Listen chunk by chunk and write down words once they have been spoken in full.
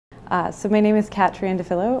So my name is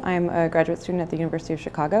Triandafillou. I'm a graduate student at the University of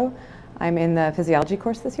Chicago. I'm in the Physiology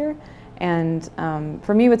course this year. And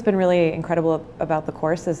for me, what's been really incredible about the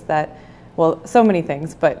course is that, well, so many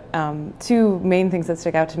things, but two main things that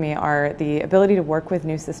stick out to me are the ability to work with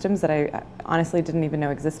new systems that I honestly didn't even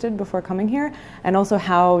know existed before coming here, and also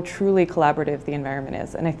how truly collaborative the environment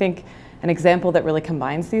is. And I think an example that really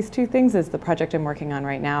combines these two things is the project I'm working on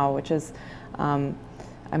right now, which is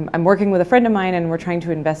I'm working with a friend of mine, and we're trying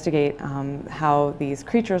to investigate how these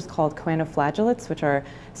creatures called choanoflagellates, which are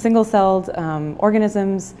single-celled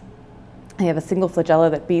organisms. They have a single flagella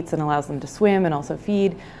that beats and allows them to swim and also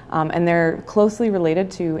feed, and they're closely related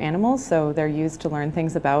to animals, so they're used to learn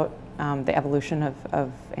things about the evolution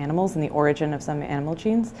of animals and the origin of some animal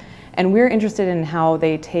genes. And we're interested in how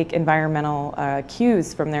they take environmental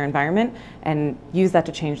cues from their environment and use that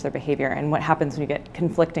to change their behavior, and what happens when you get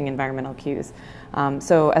conflicting environmental cues.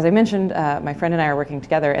 So as I mentioned, my friend and I are working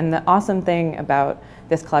together, and the awesome thing about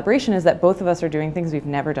this collaboration is that both of us are doing things we've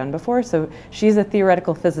never done before. So she's a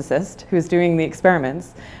theoretical physicist who's doing the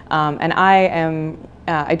experiments, and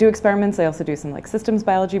I do experiments. I also do some systems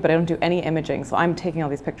biology, but I don't do any imaging. So I'm taking all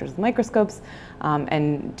these pictures with microscopes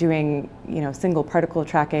and doing single particle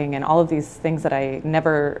tracking and all of these things that I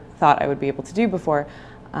never thought I would be able to do before.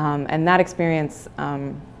 And that experience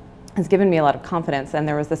has given me a lot of confidence. And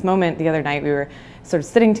there was this moment the other night, we were sort of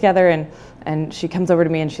sitting together, and she comes over to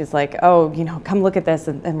me and she's like, oh, come look at this.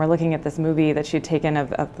 And we're looking at this movie that she'd taken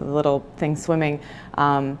of the little thing swimming.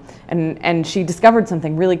 And she discovered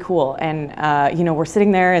something really cool. And, we're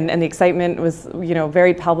sitting there, and the excitement was,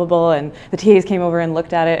 very palpable. And the TAs came over and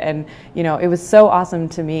looked at it. And, it was so awesome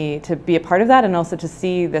to me to be a part of that, and also to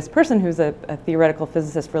see this person who's a theoretical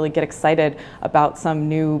physicist really get excited about some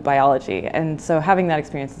new biology. And so having that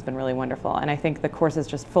experience has been really wonderful. And I think the course is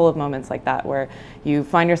just full of moments like that, where you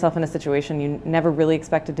find yourself in a situation you never really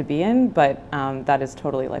expected to be in, but that is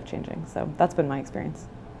totally life-changing. So that's been my experience.